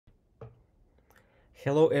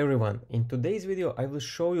Hello everyone, in today's video I will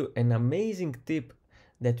show you an amazing tip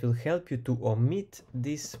that will help you to omit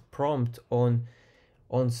this prompt on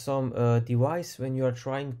some device when you are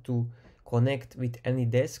trying to connect with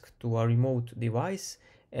Anydesk to a remote device,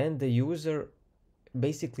 and the user,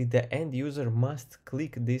 basically the end user, must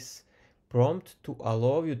click this prompt to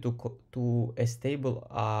allow you to establish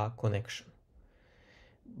a connection.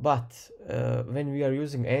 But when we are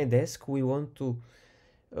using Anydesk, we want to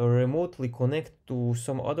remotely connect to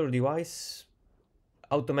some other device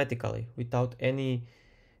automatically without maybe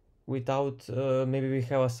we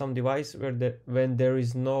have some device when there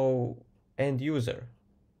is no end user,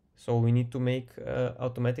 so we need to make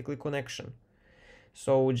automatically connection.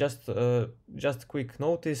 So just quick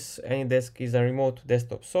notice: Anydesk is a remote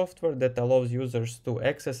desktop software that allows users to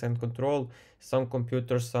access and control some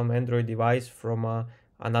computer, some Android device from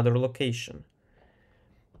another location.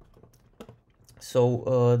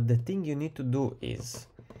 So the thing you need to do is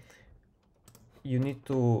you need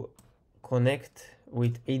to connect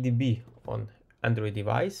with ADB on Android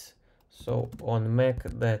device. So on Mac,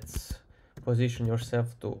 that's position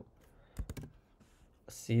yourself to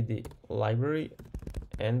CD library,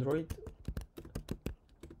 Android,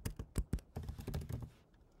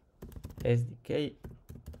 SDK,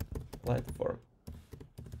 platform,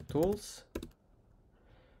 tools.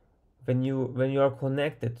 When you are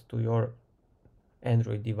connected to your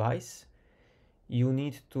Android device, you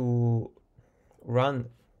need to run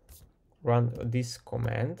this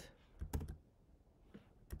command.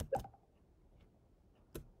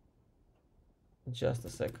 Just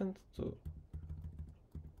a second.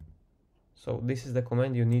 So this is the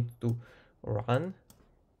command you need to run: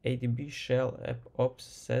 adb shell app ops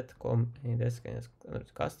set com anydesk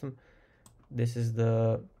custom. This is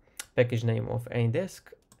the package name of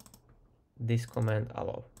Anydesk. This command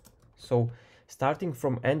allow. So starting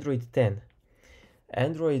from Android 10,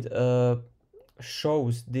 Android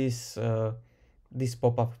shows this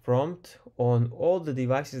pop-up prompt on all the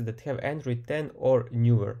devices that have Android 10 or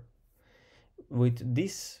newer. With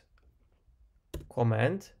this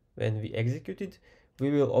command, when we execute it,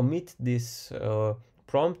 we will omit this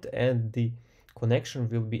prompt and the connection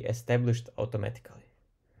will be established automatically.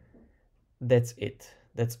 That's it.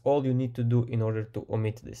 That's all you need to do in order to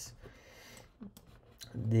omit this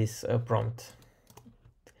prompt.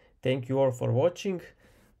 Thank you all for watching.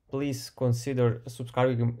 Please consider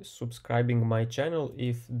subscribing my channel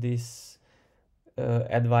if this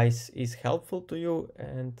advice is helpful to you,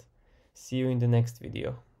 and see you in the next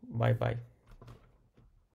video. Bye bye.